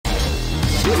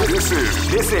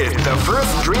This is the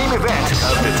first dream event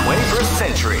of the 21st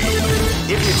century.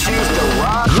 If you choose the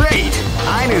wrong... Great!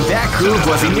 I knew that groove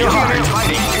was in your heart.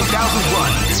 Fighting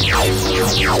 2001.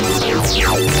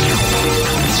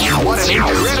 What an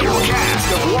incredible cast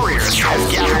of warriors has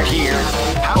gathered here.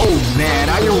 Oh man,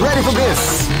 are you ready for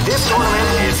this? This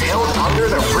tournament is held under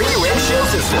the free ratio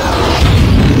system.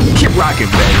 Keep rocking,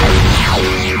 baby.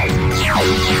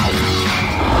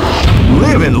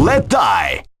 Live and let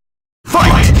die.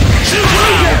 Fight! They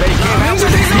came out with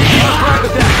a surprise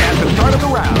attack at the start of the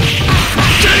round.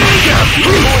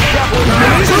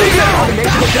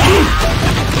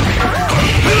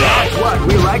 That's what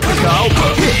we like to call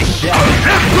big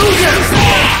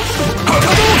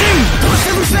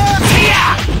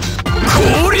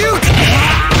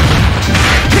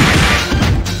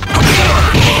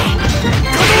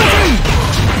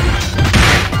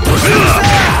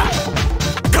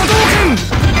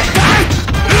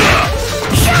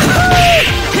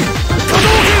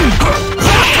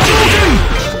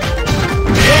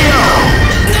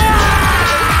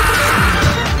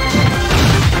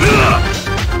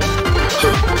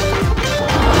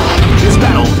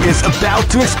is about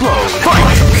to explode. Fight!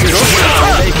 They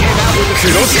came out with the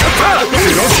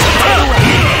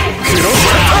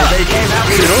They came out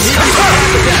with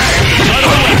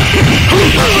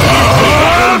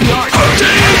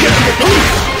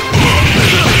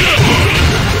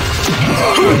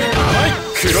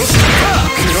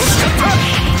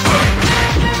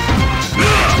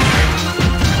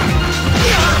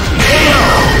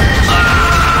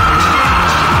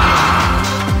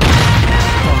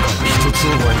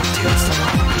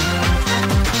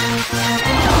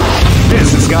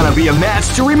This is gonna be a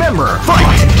match to remember. Fight!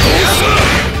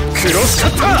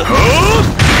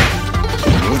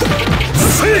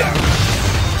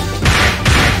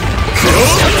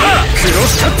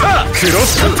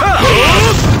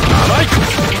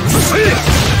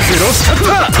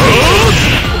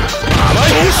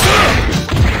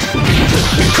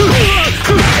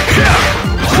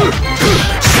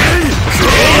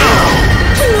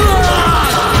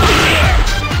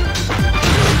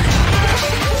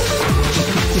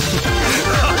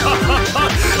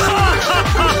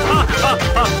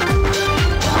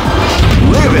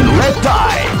 Live and let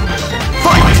die.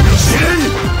 Fight!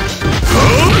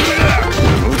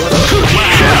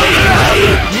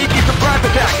 Sneaky surprise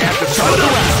attack at the start of the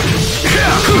round.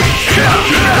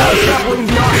 Grappling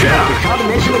the arm with the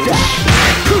combination attack.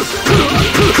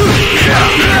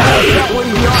 Grappling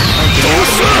the arm with the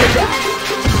combination attack.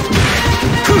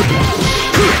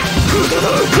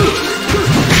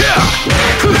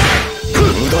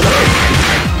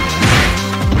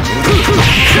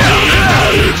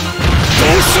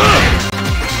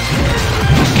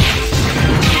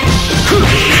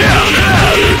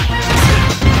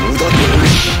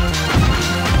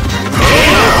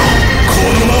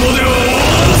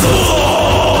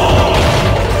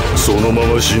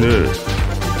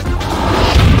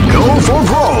 Go for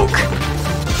broke!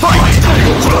 Fight!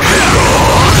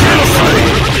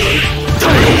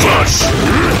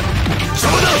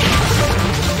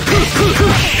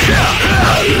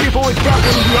 People is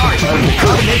grappling the art of the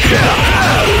combination.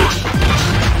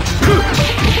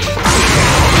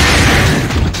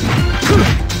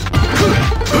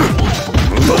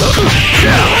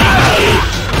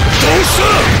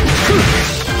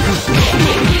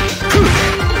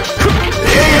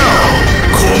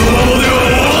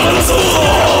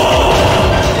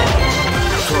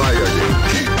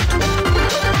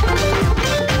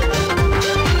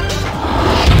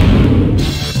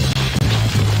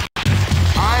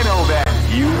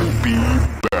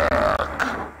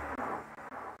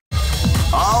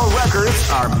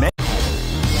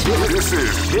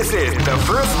 This is the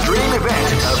first dream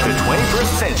event of the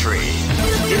 21st century.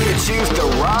 If you choose the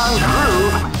wrong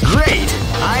groove, great!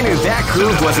 I knew that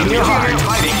groove was in your heart.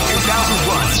 Fighting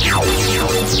 2001.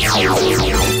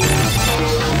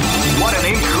 What an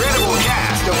incredible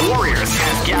cast of warriors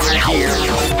has gathered here.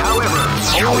 However,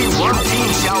 only one team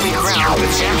shall be crowned the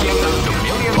champion of the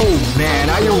million. Oh man,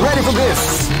 are you ready for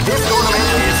this? This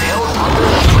tournament is held under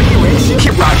the free ratio.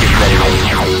 Keep rocking, baby.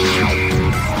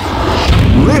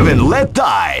 Live and let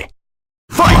die.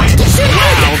 Fight!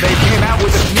 Wow, they came out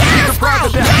with a sneaky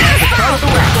surprise attack at the start of the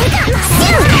round.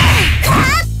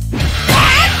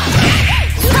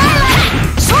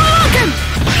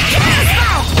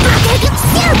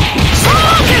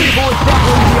 Beautiful is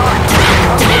battling the art.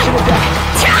 Combination attack.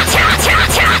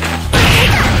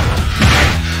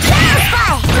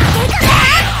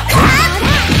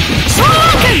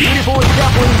 Beautiful is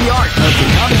battling the art of the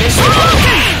combination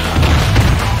attack.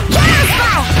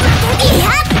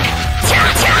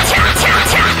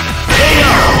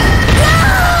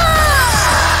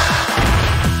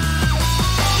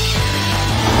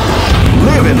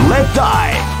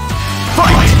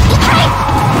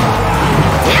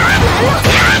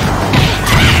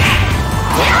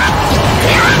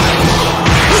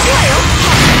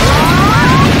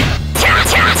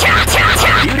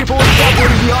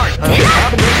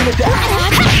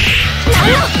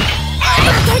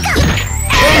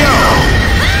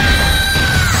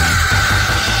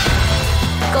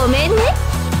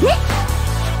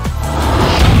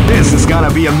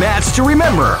 gonna be a match to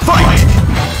remember. Fight!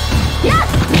 Yeah!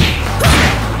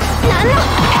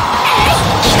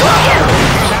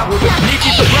 That was a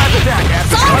sneaky surprise attack at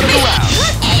the start of the round.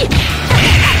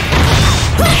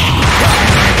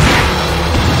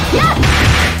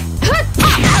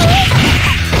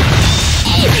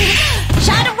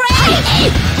 Shadow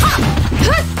Blade!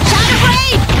 Shadow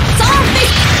Blade! Zombie!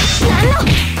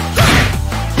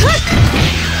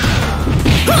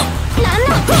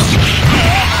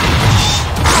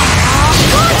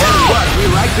 What we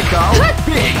like to call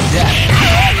Big Daddy.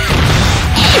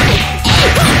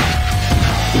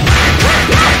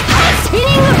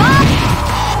 Spinning the bomb!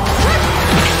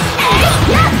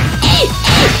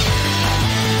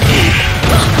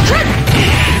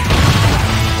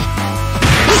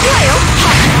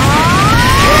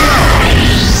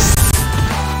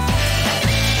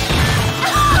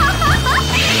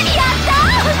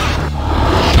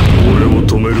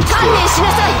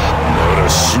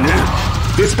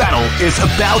 This battle is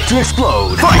about to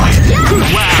explode. Fight!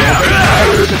 Wow!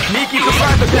 The sneaky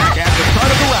surprise attack at the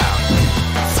start of the round.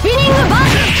 Spinning the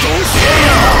button!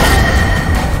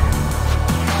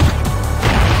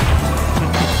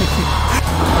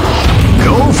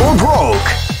 Go for broke.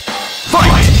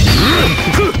 Fight!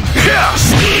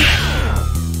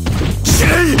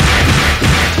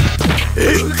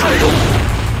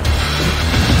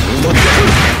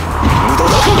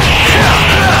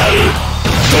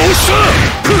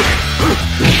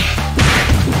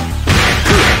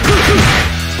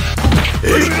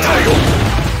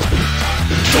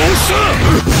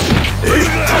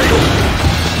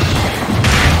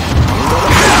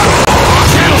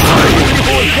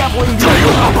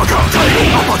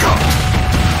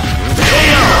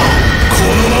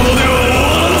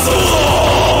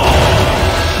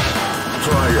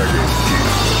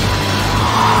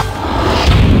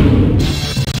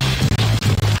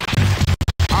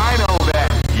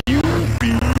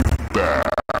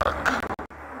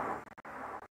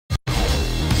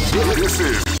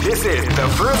 This is the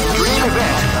first dream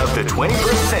event of the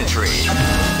 21st century.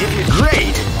 If you're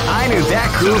great, I knew that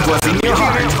groove was in your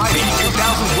heart. Fighting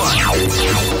 2001.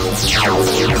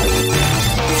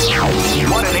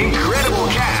 What an incredible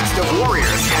cast of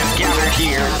warriors has gathered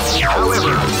here.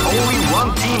 However, only one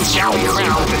team shall be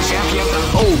crowned the champion.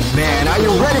 Oh man, are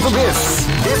you ready for this?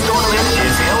 This tournament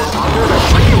is held under the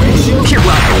free ratio.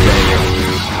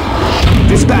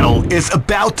 This battle is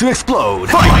about to explode.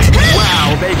 Fight!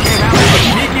 Wow, they came out with a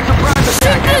sneaky surprise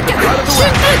attack at the start of the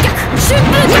round.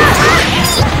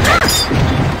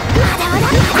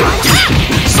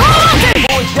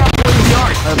 Boys definitely the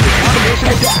art of the combination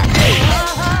attack.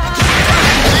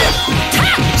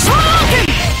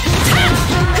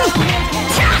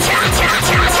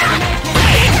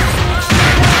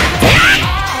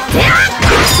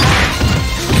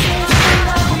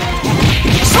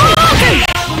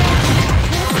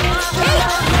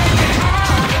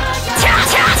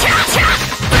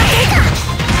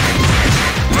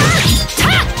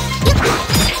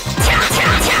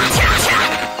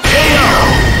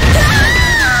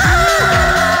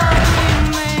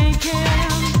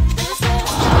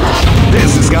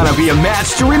 Gonna be a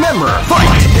match to remember.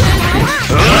 Fight!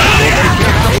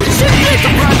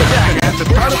 Surprise attack at the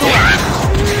start of the round.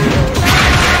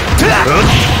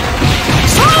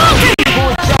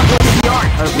 The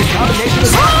art of the combination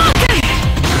attack.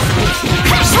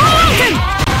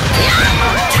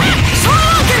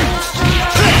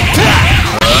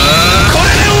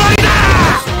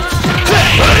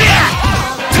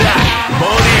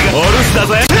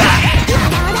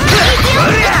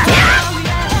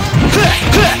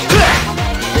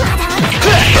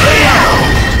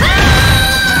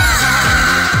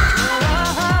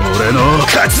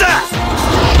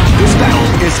 This battle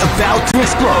is about to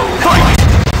explode. Fight!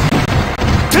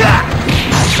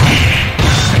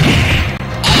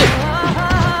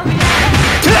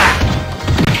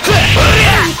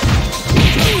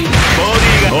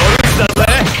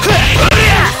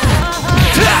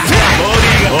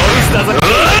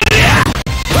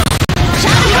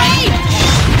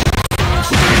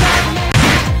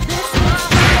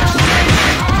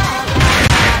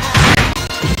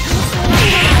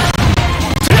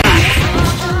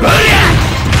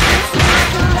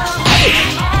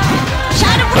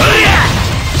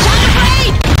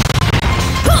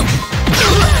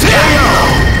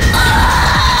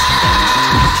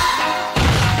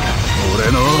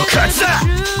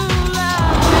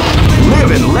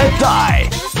 Live and let die.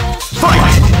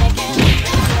 Fight!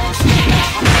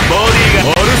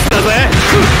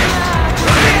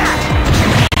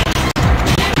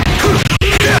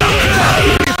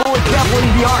 People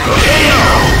definitely the art.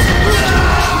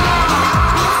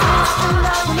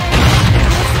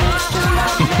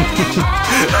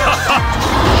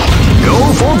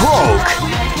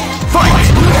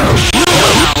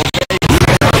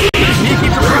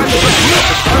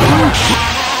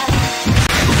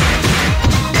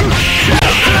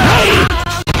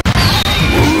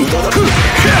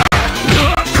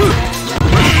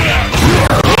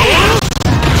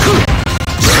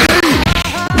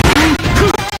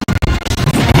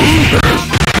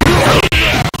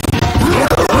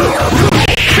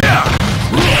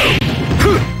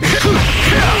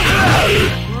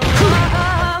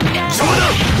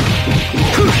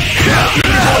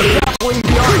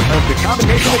 of the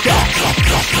combination attack.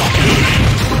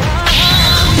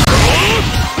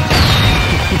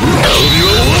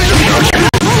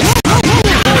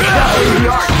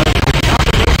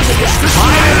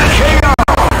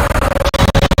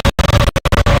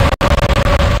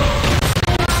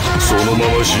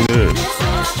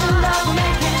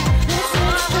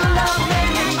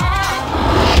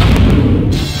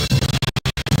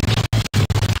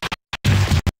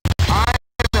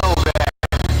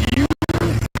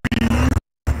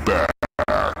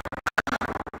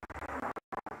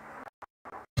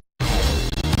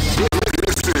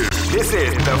 This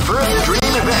is the first dream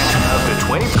event of the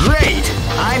 20th. Great!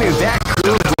 I knew that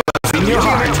groove was in your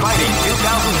heart. Fighting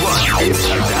 2001 is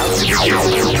about to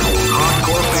begin.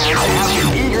 Hardcore fans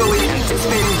have been eagerly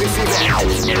anticipating this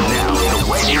event, and now the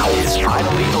waiting is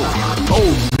finally over.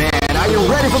 Oh man, are you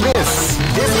ready for this?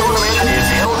 This tournament is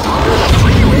held under the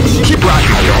free ratio. Keep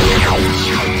rocking.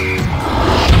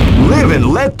 Live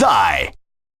and let die.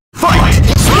 Fight!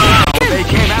 They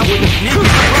came out with a sneaky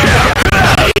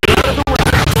surprise.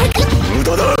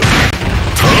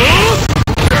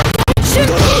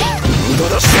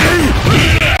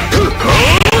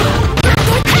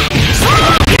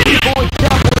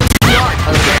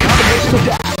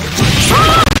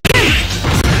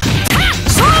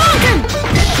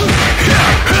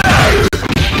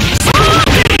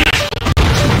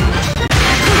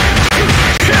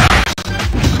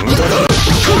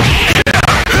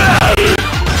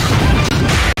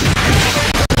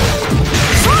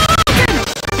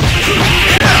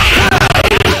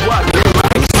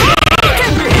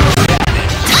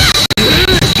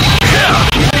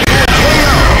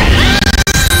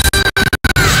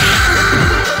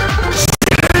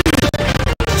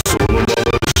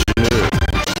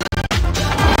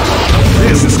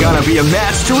 Be a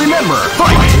match to remember.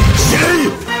 Fight!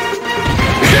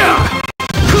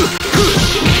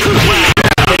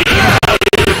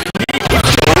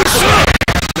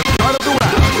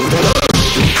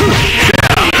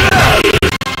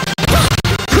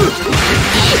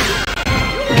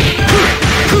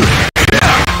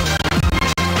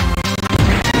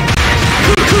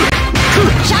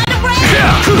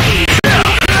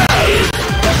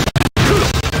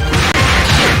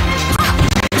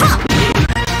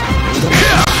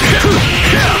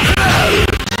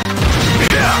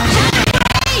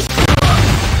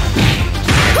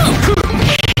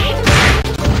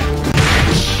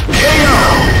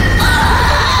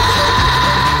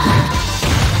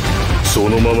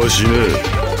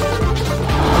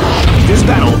 This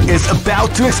battle is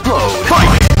about to explode.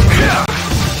 Fight!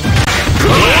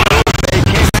 They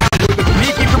came out with a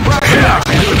sneaky surprise attack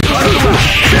at the start of the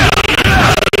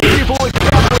round. People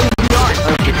extrapolating the art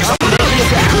of the combination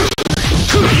attack.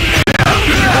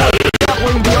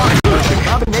 Extrapolating the art of the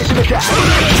combination attack.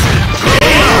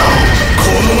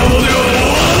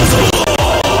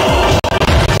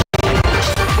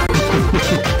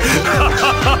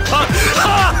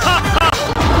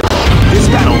 This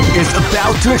battle is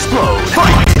about to explode.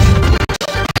 Fight!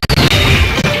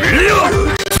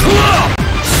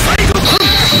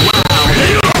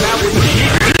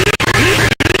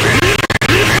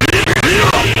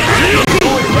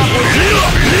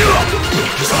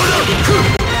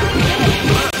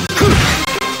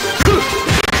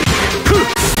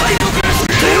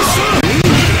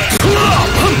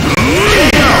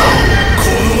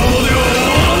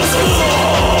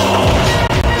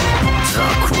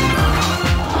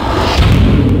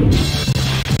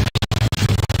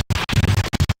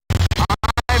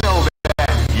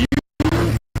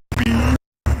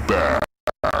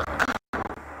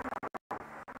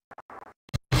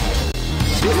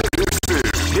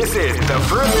 This is the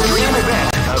first dream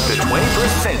event of the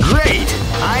 21st century. Great!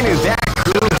 I knew that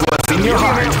groove was in your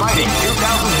heart. Fighting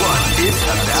 2001 is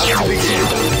about to begin.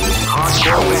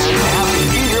 Hardcore fans have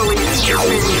been eagerly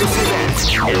anticipating this event,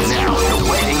 and now the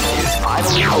waiting is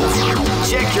finally over.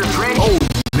 Check your training. Oh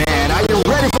man, are you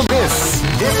ready for this?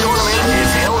 This tournament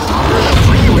is held under the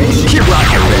free ratio. Keep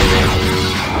rocking, baby.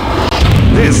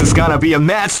 This is gonna be a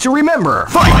match to remember.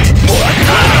 Fight! They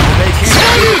came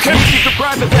out with a sneaky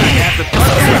surprise attack at the start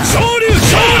of the round.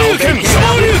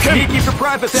 Sneaky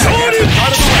surprise attack at the start of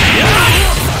the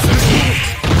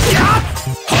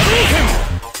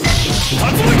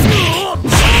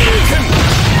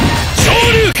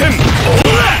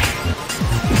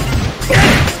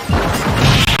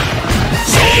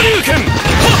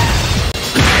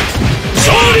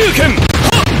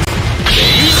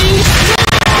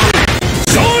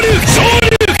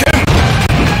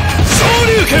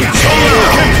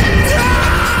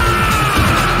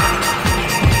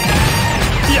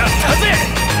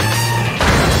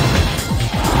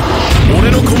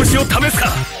を試すか。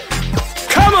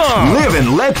Come on! Live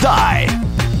and let die.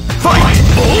 Fight!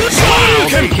 昇竜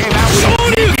拳昇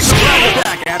竜拳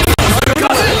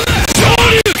昇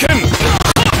竜拳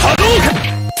波動拳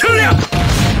トゥリャ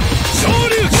昇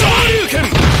竜拳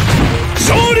昇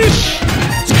竜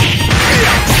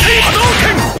波動拳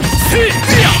せい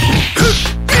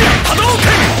波動拳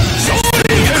昇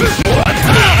竜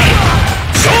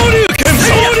拳昇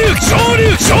竜拳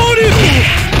昇竜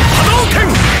波動拳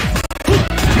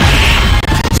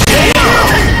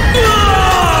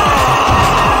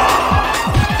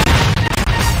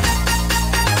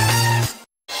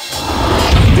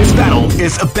This battle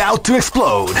is about to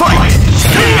explode. Fight!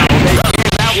 They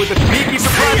came out with a sneaky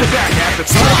surprise attack at the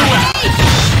start of the round.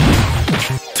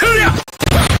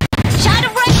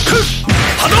 Shadow Ray!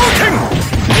 Hadouken!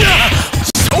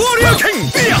 Shoryuken!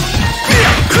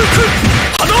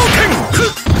 Hadouken!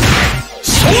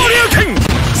 Shoryuken!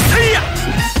 Seiya!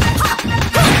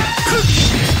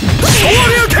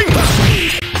 Shoryuken!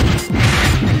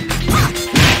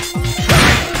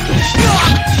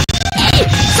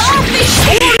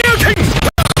 Shoryuken!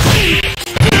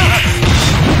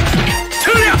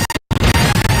 Tuya!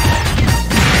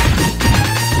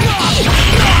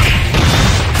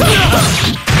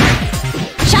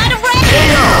 Shadow Ray!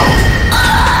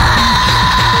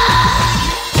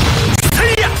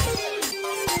 Seiya!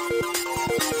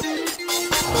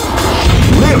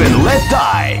 Live and let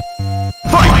die.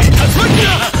 Fight!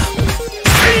 Seiya!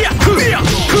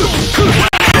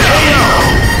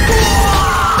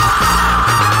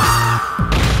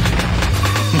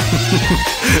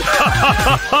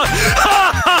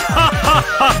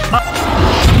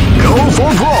 Go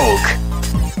for broke.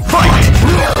 Fight!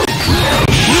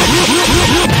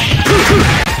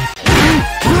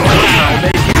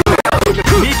 With a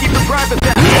sneaky surprise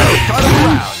attack at the start of the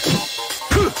round.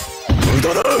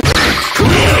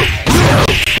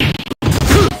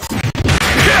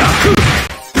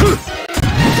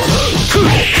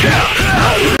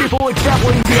 People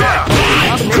exampling the arm.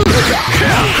 Combination attack.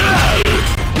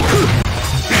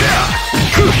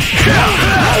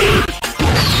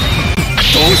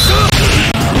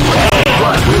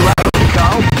 What, we like to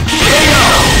call?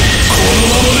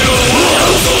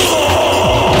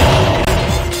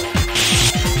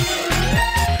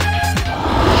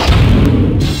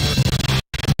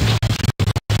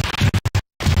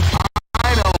 I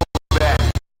know that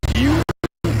you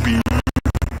will be back.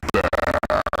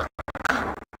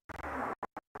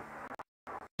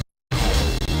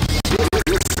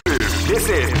 This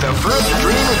is the first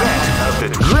dream event of the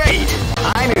great.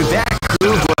 I knew that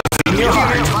groove was in your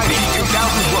heart. Fighting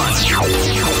 2001.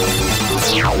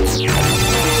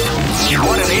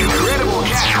 What an incredible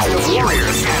cast of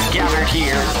warriors has gathered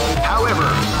here. However,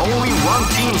 only one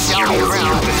team shall be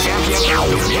crowned the champion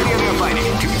of the Millionaire Fighting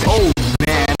 2000. Oh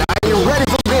man, are you ready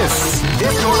for this?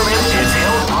 This tournament is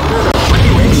held under the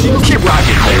free ratio. Keep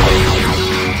rocking, baby.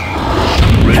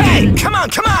 Hey, come on!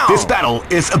 This battle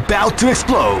is about to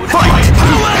explode. Fight!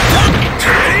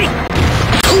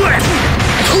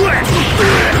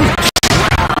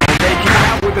 They came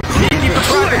out with a sneaky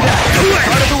surprise attack at the start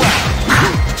of the round.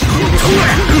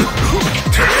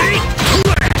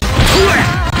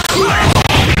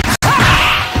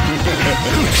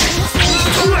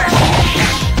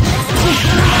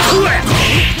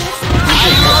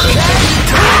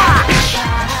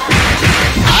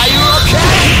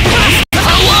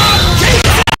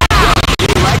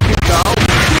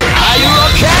 Are you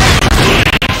okay?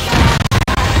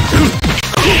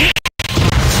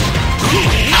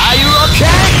 Are you okay? Are you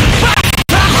okay?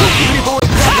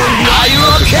 Are you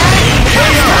okay?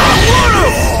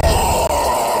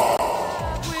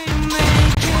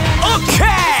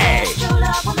 Okay!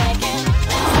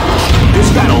 This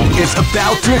battle is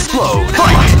about to explode.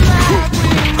 Fight!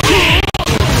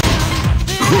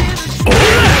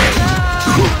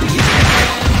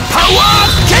 Power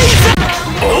Case!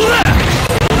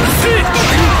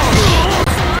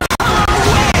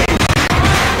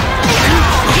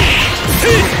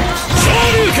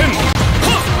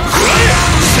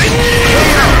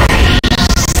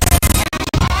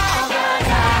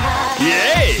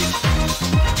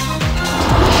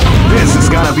 This is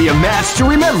gonna be a match to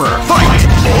remember. Fight!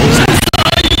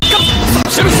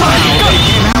 They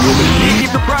came out with a sneaky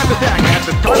surprise attack at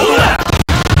the start of the round.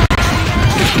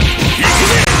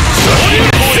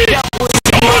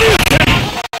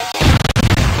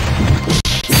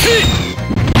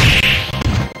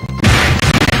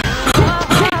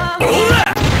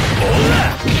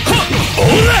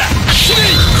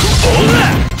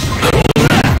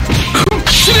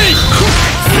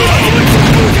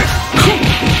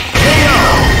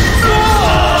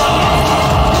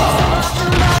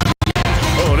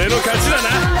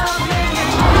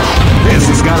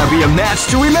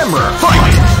 to remember. Fight!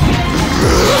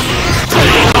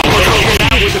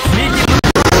 With a sneaky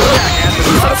attack at the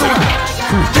start of the round.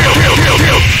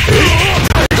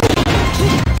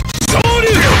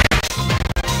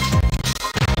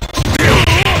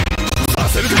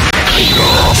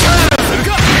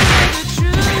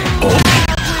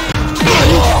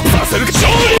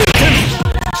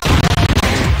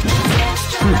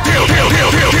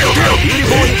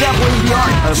 Beautiful example in the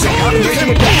art of the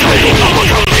counter-breaking attack.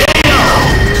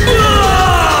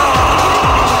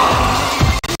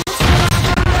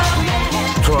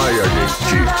 Try again,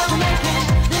 Chief.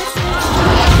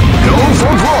 Go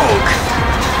for broke.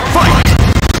 Fight!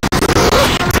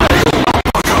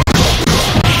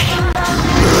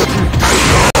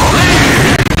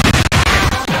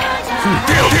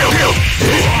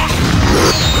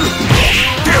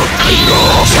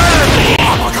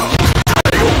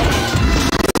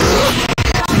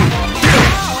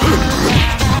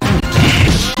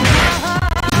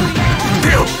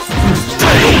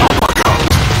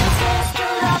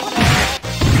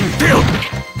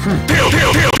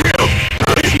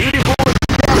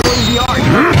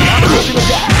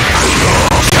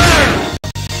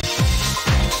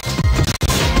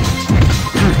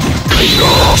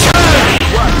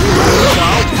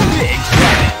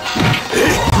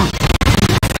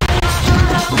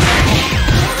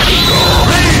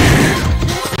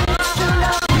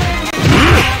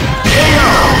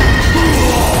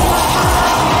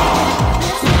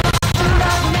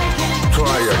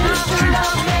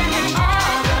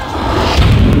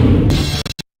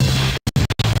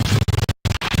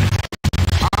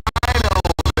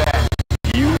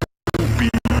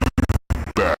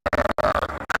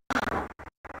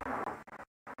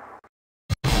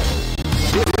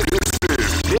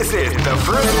 This is the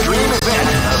first dream event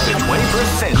of the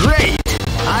 21st century. Great!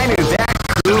 I knew that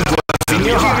groove was in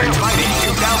your heart. Fighting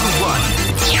 2001.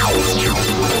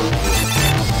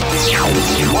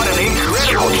 What an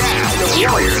incredible cast of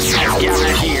warriors has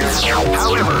gathered here.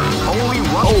 However, only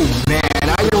one... Oh man,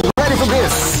 are you ready for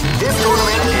this? This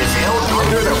tournament is held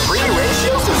under the free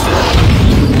ratio system.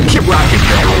 Keep rocking,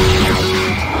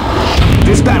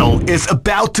 this battle is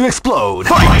about to explode.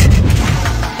 Fight!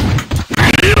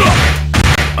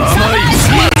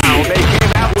 Wow, they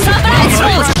came out with a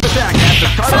surprise attack at the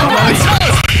start of the round.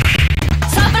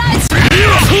 Surprise!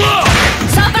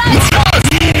 Surprise!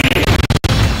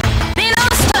 Below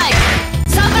strike!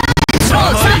 Surprise!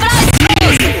 Surprise!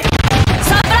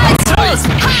 Surprise!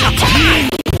 Surprise!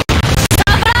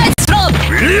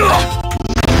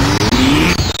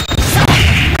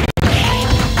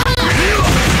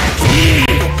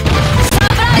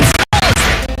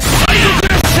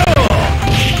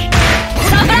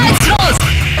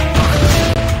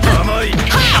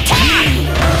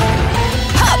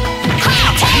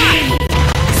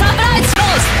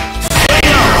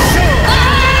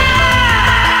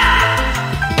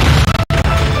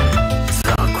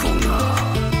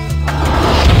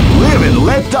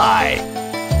 Let die!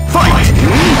 Fight!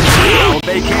 Wow,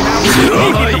 they came out with a sneaky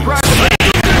surprise attack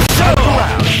at the start of the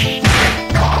round.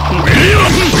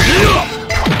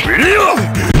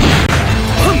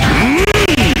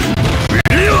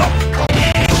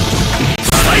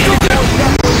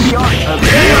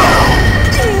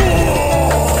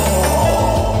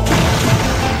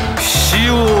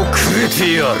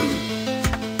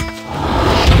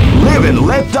 Live and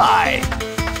let die!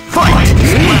 Fight!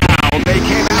 Wow, they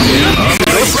came out with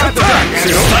a surprise attack at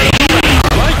the start of the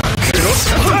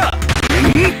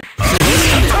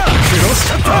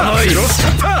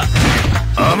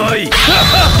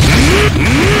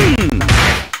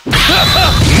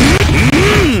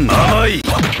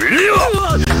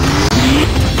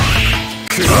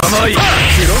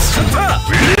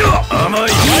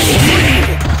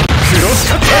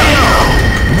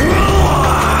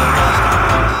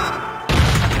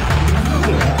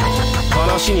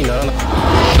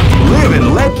Live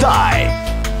and let die!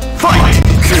 Fight!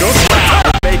 Wow,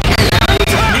 they came out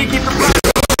with a sneaky surprise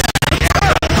attack.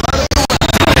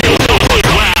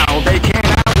 Wow, they came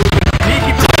out with a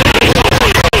sneaky surprise attack.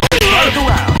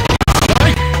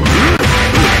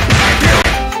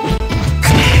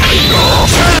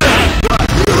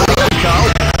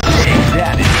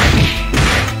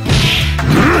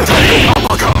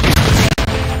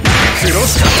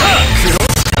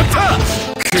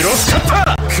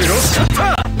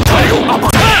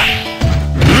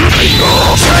 Go!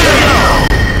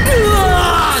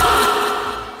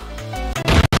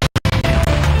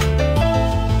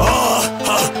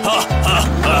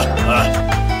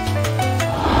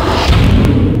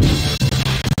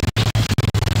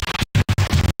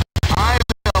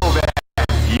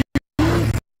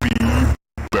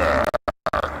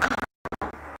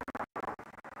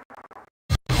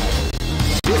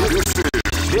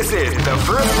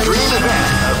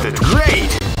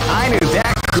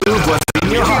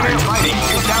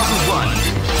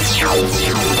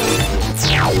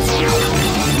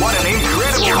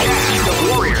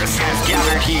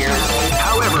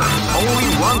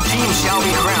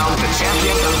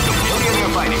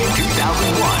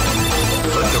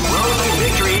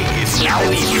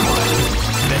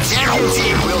 Lion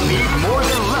team will need more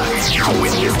than luck to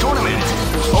win this tournament.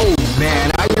 Oh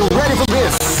man, are you ready for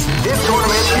this? This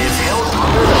tournament is held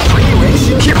under the free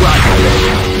ratio. Keep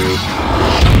rocking.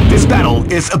 This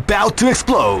battle is about to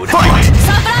explode. Fight!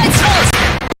 Surprise force!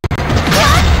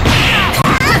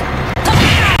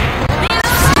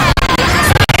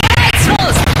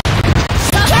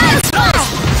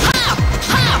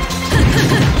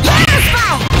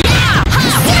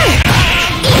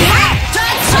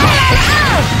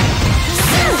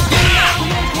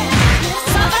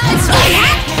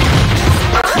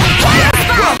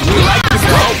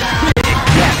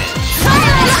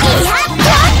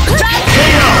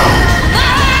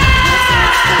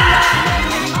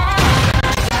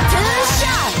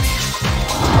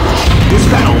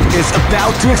 Is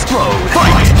about to explode.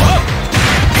 Fight!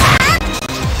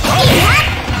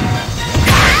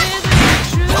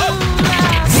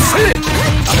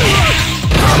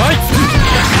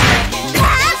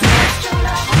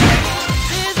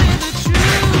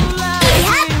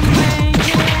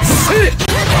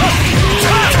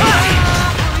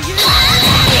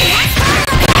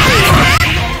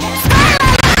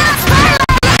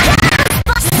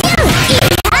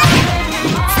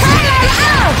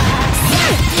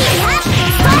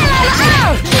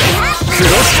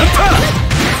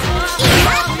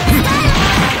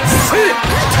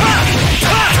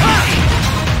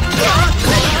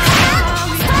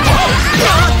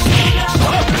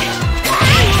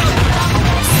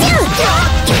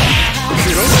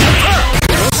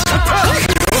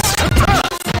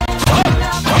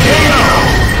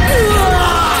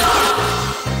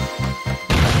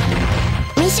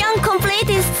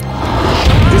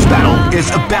 Is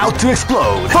about to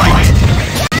explode. Fight!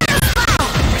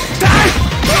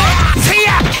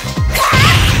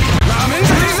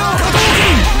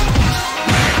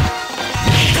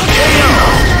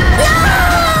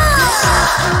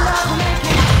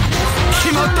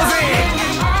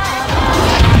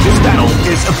 This battle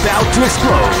is about to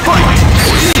explode. Fight!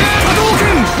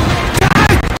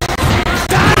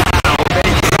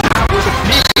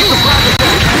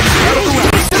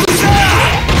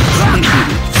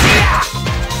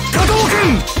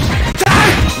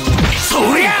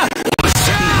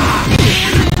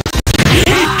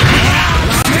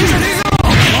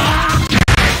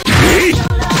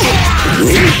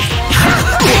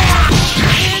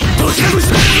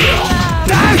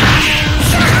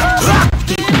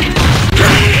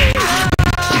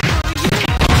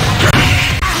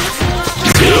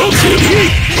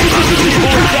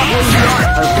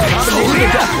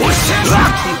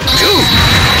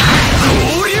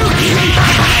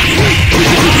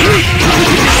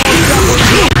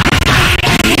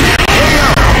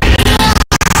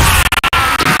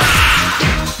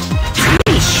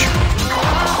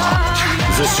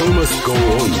 The show must go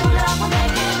on.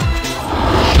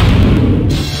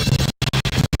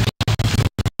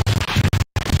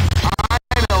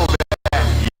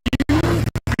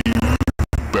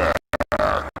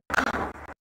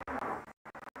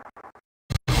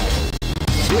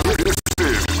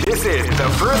 This is the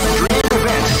first dream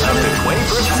event of the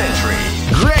 21st century.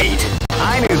 Great!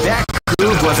 I knew that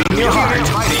groove was in your heart.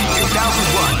 Fighting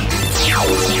 2001.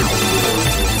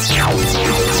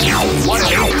 What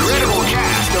an incredible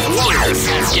cast of warriors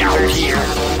has gathered here.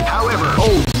 However,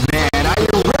 oh man, are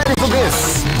you ready for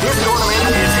this? This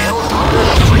tournament is held under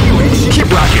the free ratio. Keep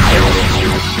rocking.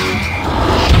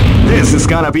 This is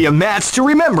gonna be a match to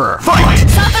remember. Fight!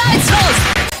 Surprise force!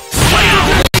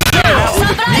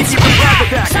 Surprise!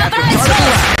 Surprise! Surprise!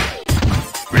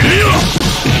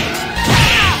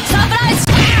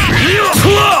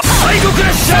 Psycho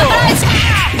Crash! Surprise!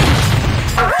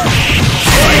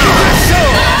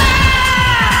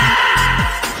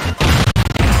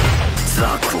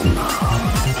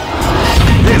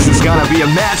 This is gonna be a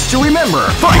match to remember.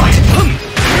 Fight!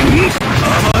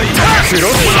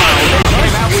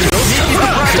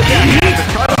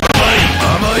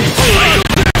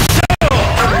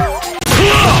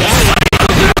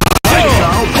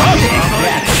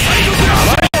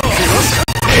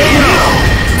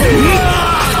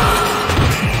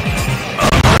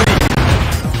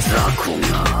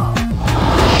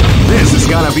 This is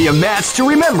gonna be a match to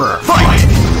remember. Fight!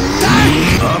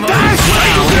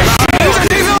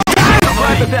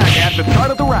 Attack at the start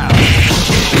of the round. The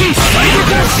art of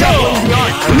the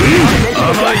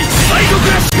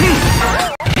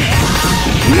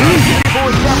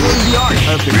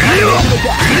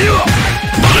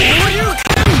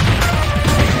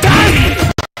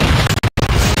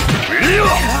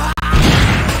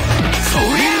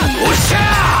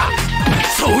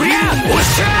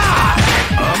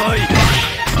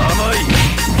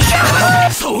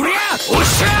So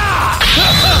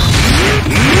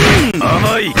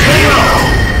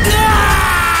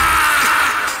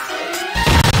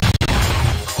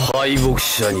敗北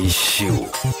者に死を。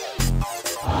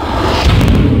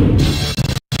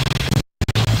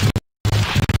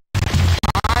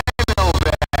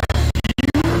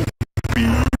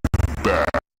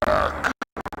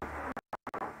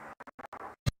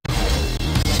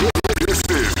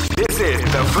This is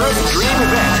the first dream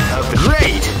event of the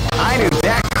great. I knew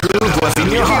that groove was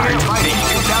in your heart. Fighting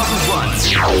 2001.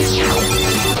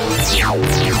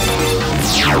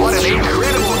 What an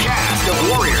incredible cast of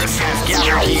warriors has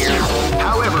gathered here.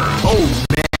 However, oh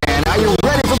man, are you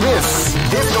ready for this?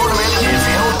 This tournament is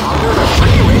held under the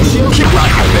free ratio. Keep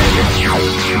rocking, baby.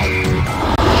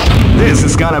 This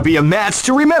is gonna be a match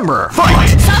to remember. Fight!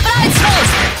 Surprise throws!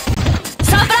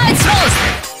 Surprise throws!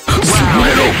 Wow,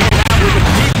 they came out with a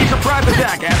sneaky surprise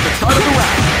attack at the start of the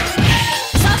round.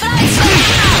 Surprise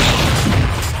throws!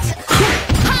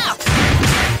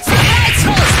 Surprise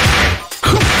throws!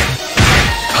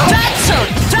 Drag throw!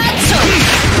 Drag throw!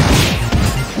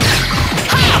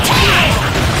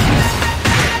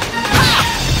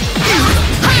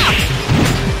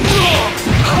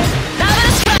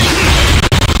 Double strike!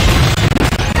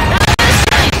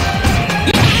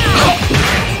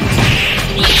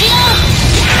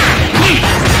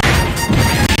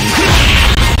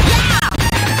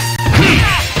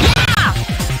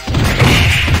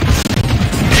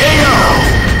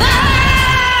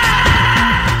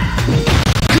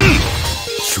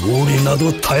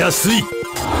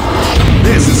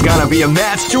 This is gonna be a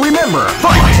match to remember.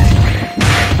 Fight!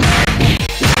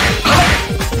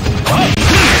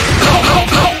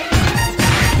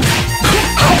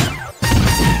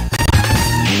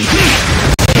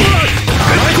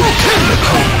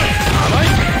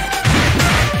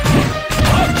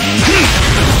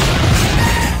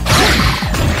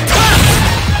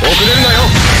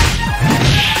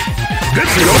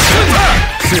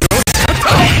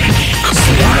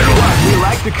 We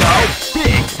like to call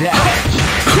big damage.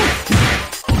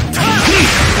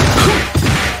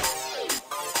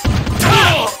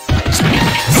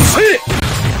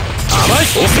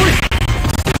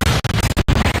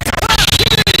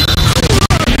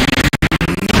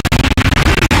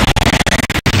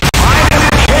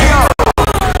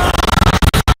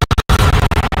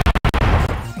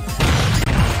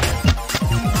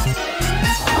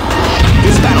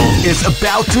 This battle is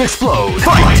about to explode.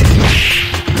 Fight!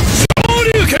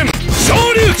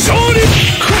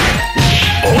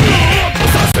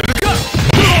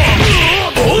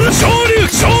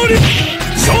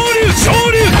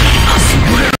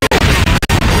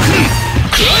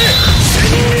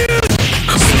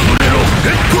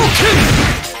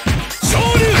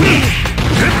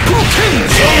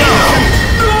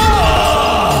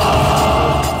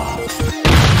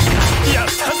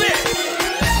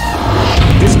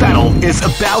 This battle is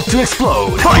about to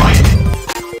explode. Fight!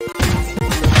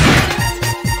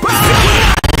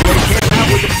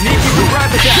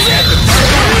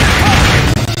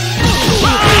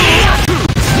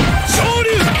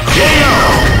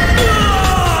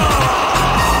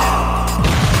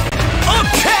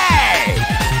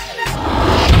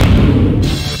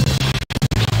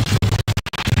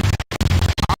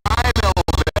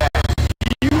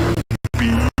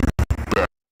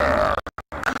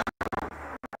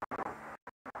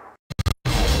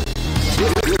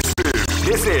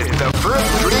 This is the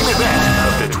first dream event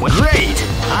of the 20. Great!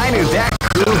 I knew that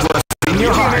groove was in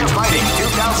your heart. Fighting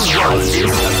 2001 is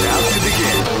about to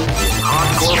begin.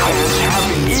 Hardcore fans have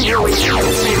been eagerly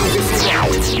anticipating this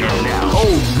event. Now,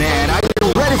 oh man, are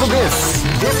you ready for this?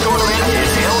 This tournament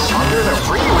is held under the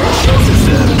free ratio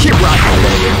system. Keep rocking,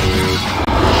 baby.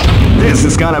 This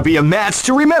is gonna be a match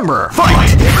to remember.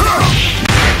 Fight!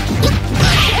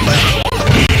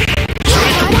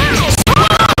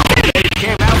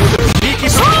 Came out with a sneaky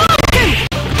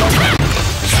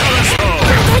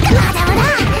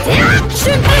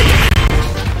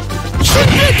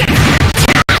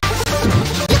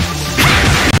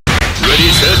Ready,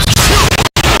 set.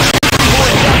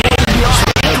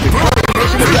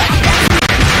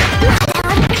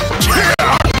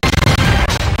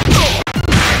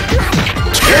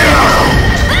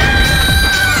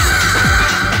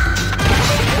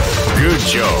 Good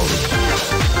job.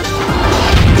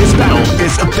 This battle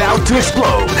is about to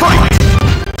explode. Fight!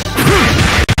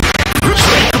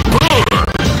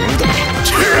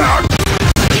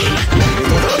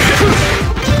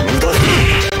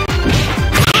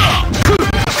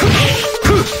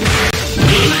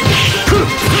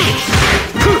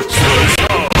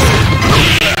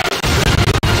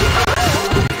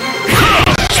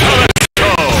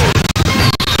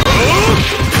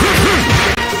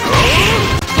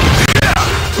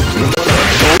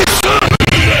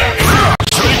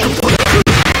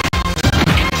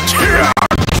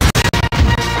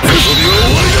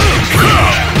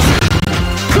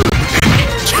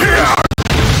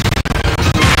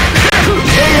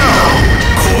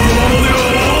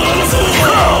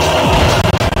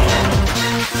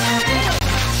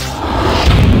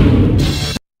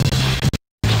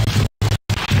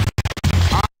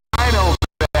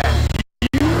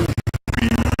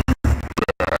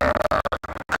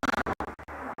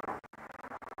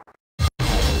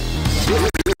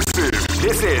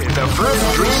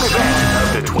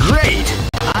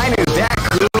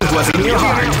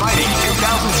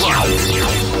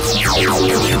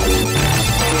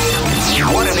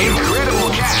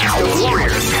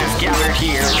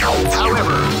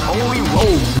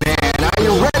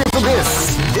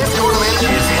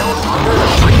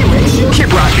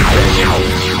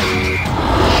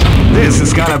 This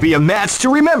is gonna be a match to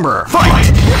remember. Fight!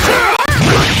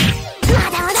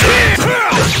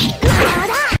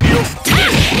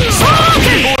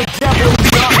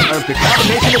 Of the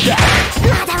combination attack.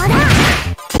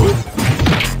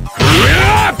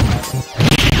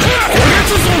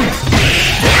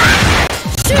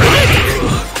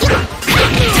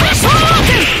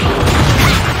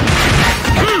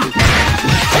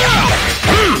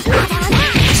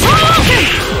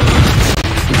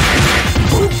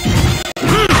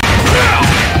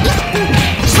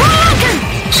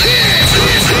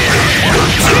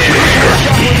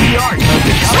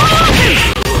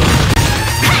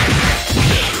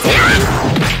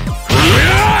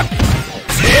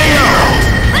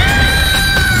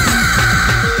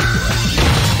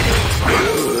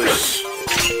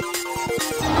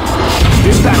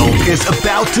 This battle is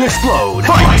about to explode.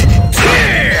 Fight!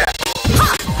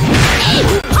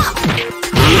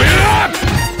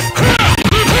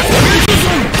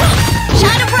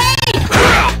 Shadow Blade!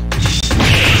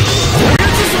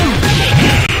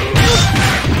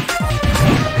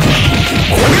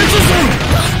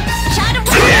 Shadow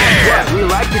Blade! What we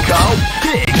like to call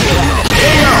big.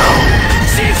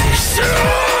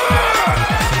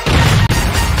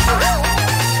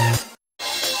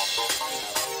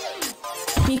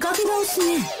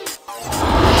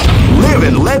 Live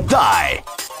and let die.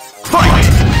 Fight!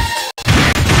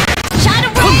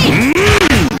 Shadow Blade!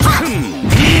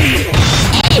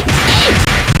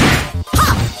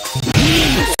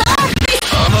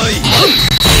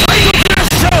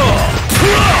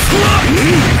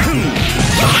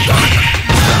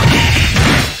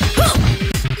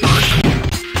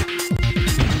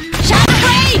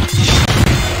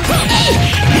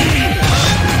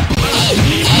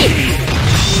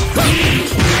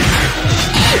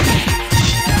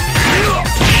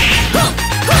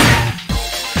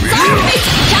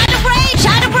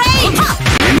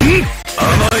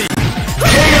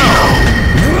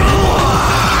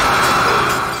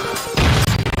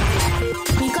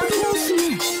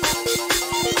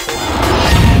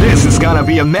 This is gonna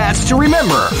be a match to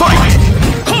remember. Fight!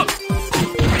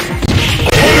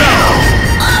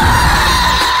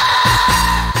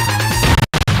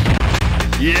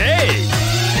 Yay!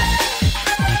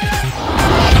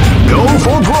 Go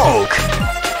for broke.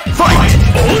 Fight!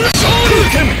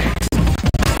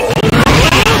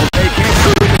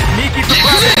 Sneaky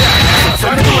surprise attack.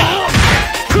 Turn it around.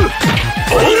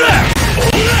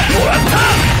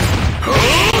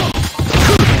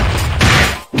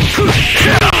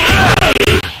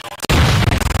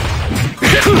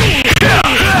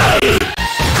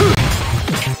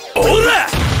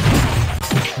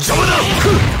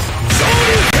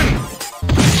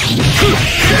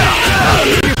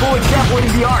 Before exampling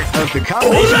the art of the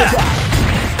combination attack.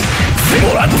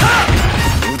 Before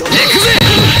exampling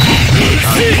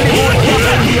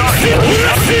the art of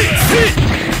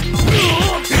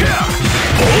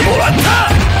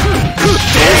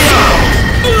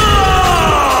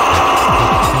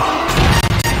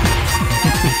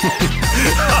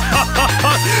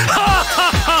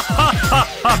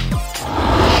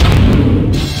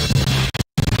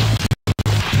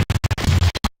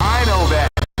I know that.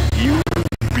 You'll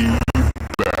be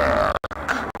back.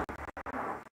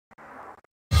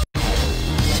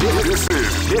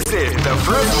 This is the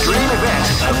first dream event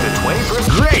of the 21st.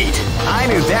 Great! I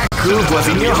knew that groove was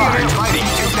in your heart. Fighting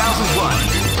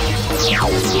 2001.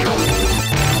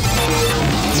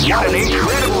 What an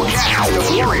incredible cast of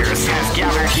warriors has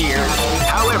gathered here.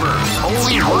 However,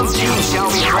 only one team shall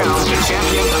be crowned the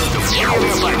champion of the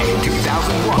Millionaire Fighting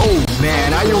 2001. Oh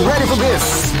man, are you ready for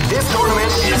this? This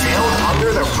tournament is held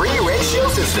under the free ratio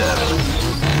system.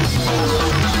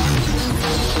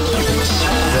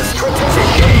 The strategic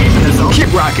game is on.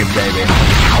 Keep rocking, baby.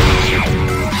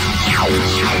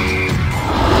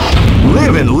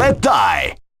 Live and let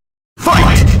die.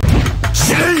 Fight!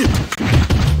 Say!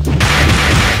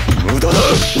 Beautiful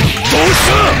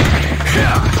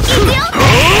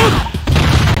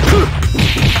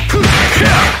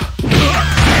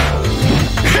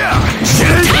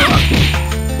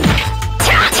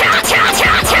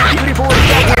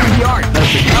example the art of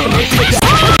the combination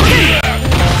attack.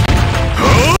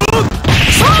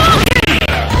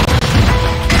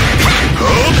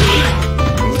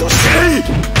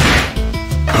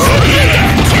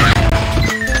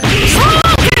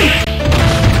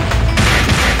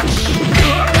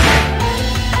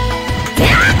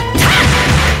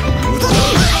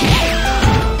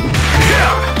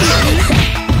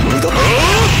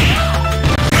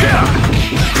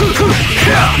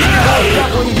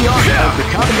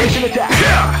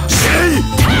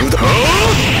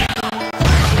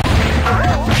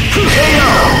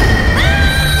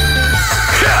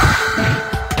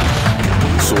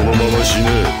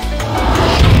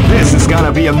 gonna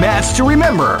be a match to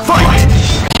remember. Fight!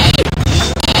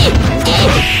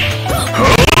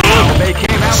 They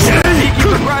came out with a sneaky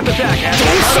surprise attack at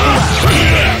the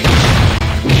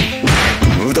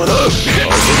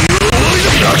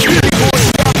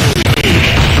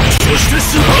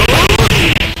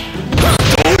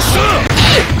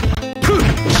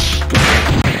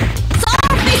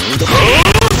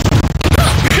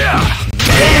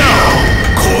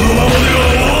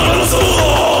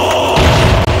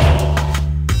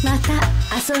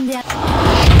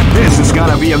This is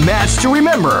gonna be a match to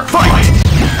remember. Fight!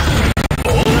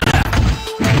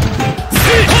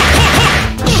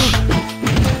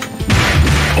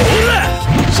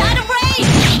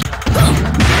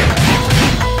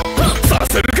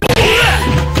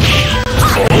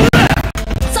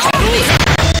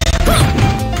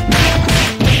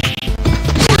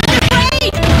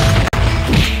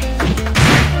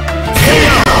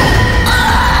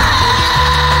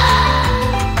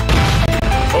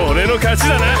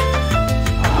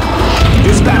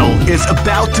 This battle is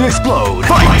about to explode.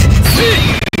 Fight!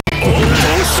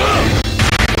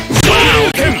 Wow!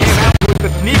 Came out with the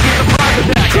sneaky surprise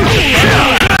attack.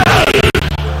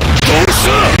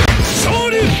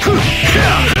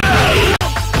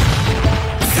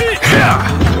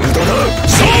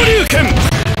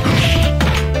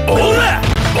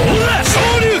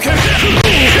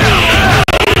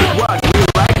 What we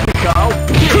like to call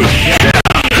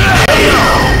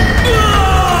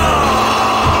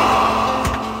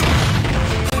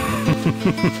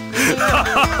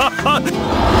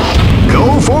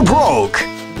Go for broke!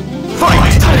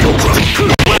 Fight!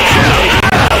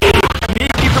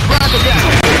 Sneaky surprise attack!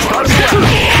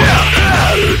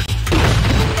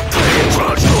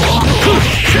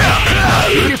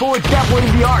 Beautiful example in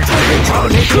the art!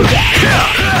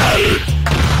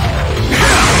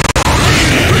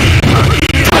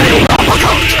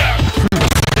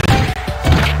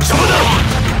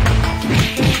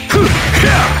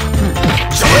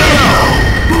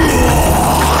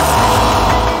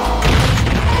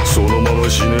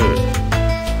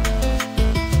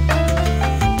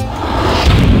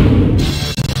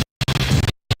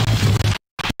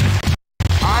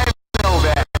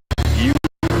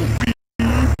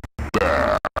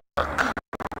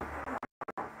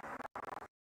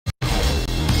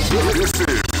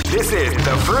 This is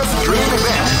the first dream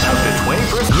event of the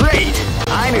 21st. Great!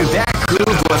 I knew that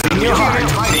groove was in your heart.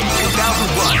 Fighting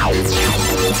 2001.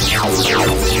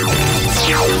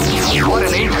 What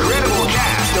an incredible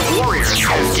cast of warriors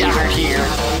has gathered here.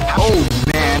 Oh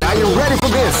man, are you ready for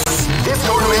this? This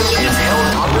tournament is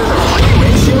held under the free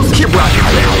ratios. Keep rocking,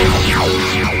 baby.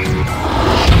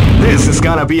 This is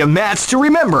gonna be a match to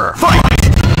remember. Fight!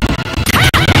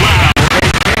 Wow,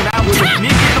 they came out with a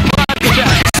sneaky surprise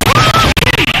attack.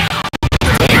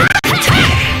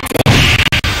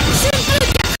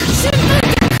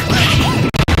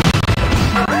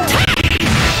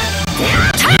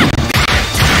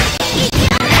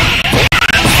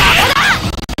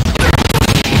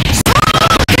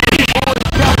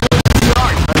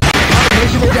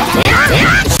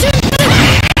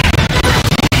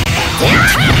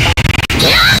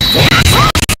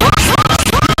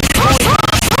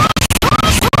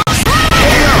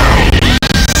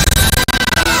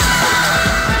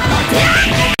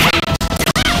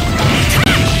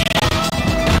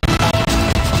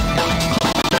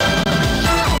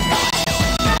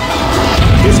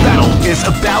 Is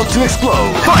about to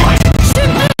explode. Fight!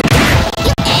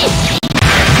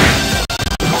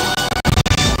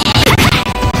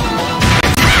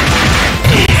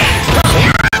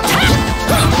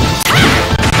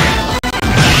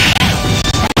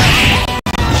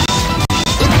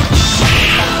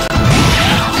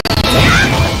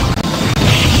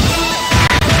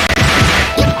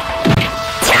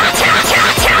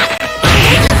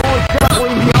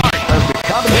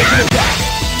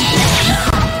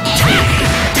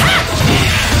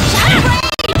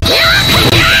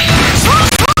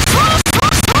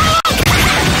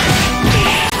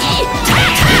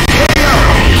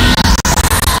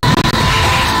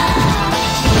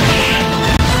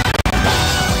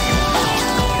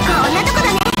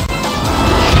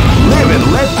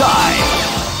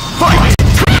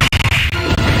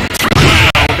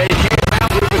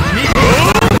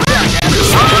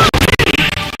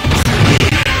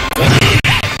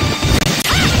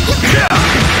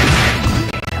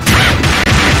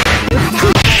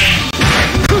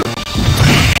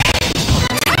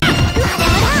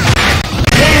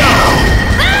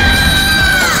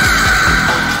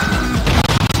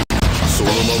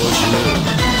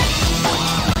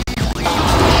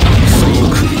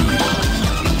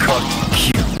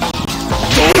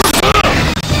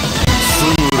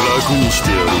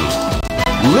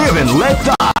 Live and let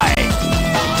die.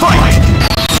 Fight!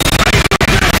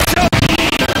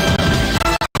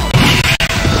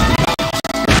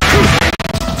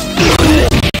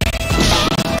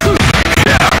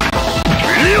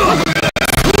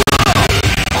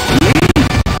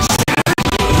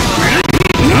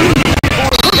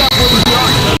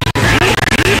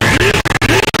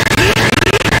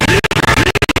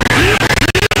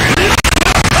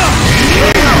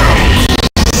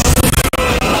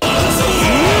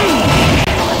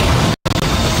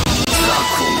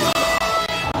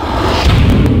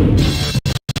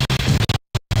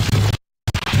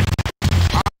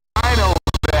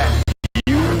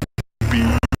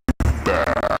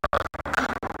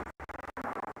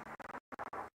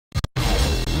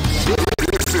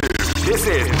 This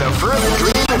is the first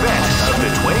dream event of the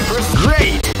 21st.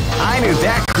 Great! I knew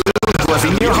that groove was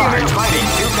in your heart. Fighting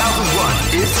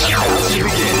 2001 is about to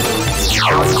begin.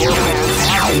 Hardcore fans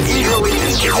have been eagerly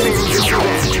anticipating this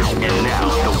event. And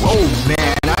now, oh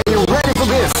man, are you ready for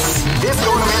this? This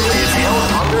tournament is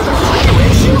held under the free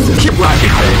ratio system. Keep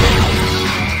rocking, baby.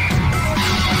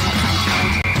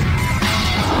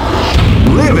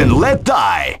 Live and let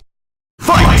die.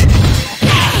 Fight!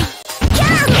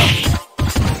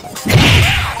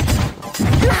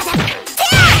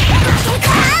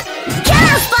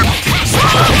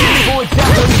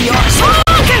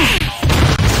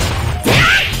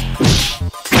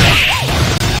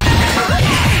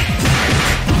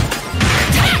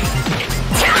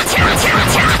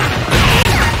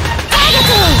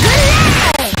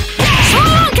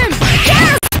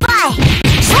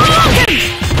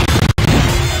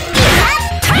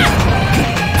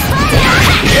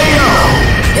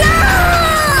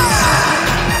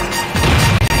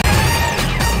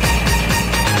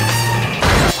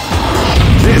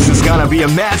 This is gonna be a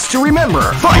match to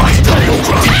remember. Fight! They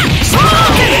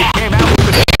came out with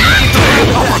the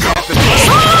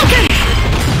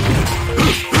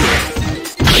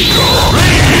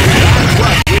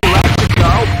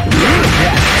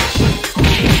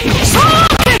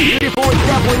beautiful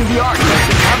exampling the art of the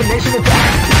combination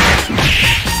attack.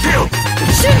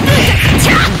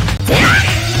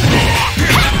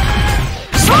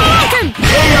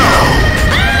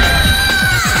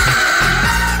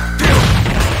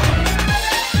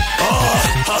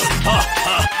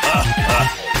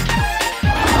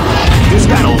 This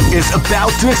battle is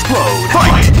about to explode.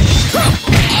 Fight!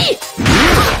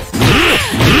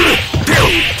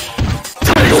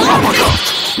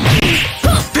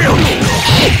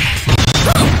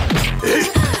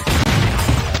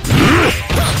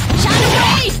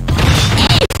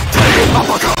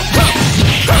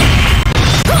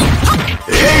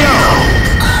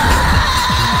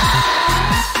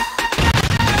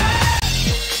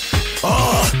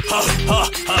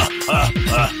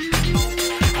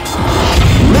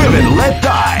 Live and let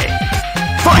die.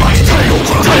 Fight!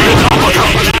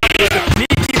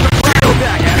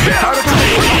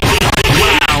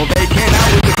 Wow, they came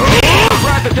out with the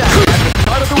surprise attack at the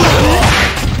start of the round.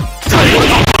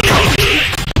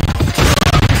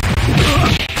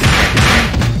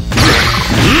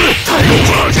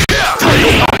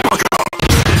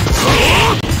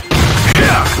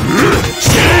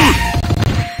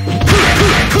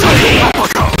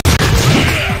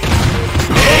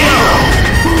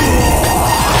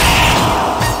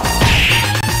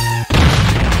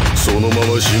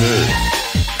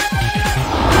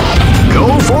 Go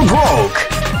for broke.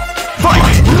 Fight!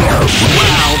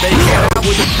 Wow, they came out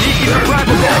with a sneaky surprise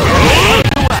attack.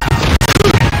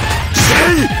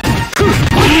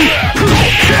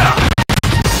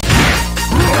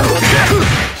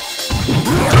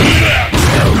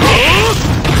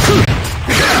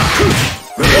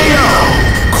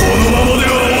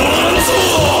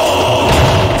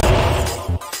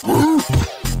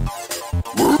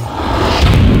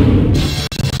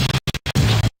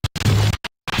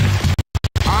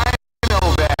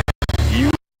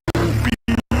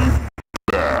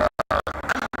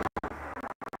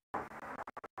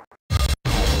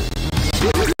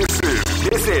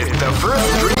 This is the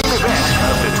first dream event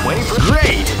of the 21st.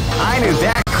 Great! I knew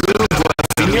that groove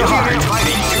was in your heart.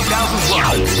 Fighting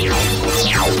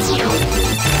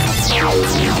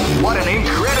 2001. What an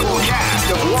incredible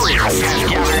cast of warriors has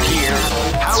gathered here.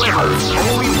 However,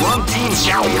 only one team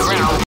shall be crowned.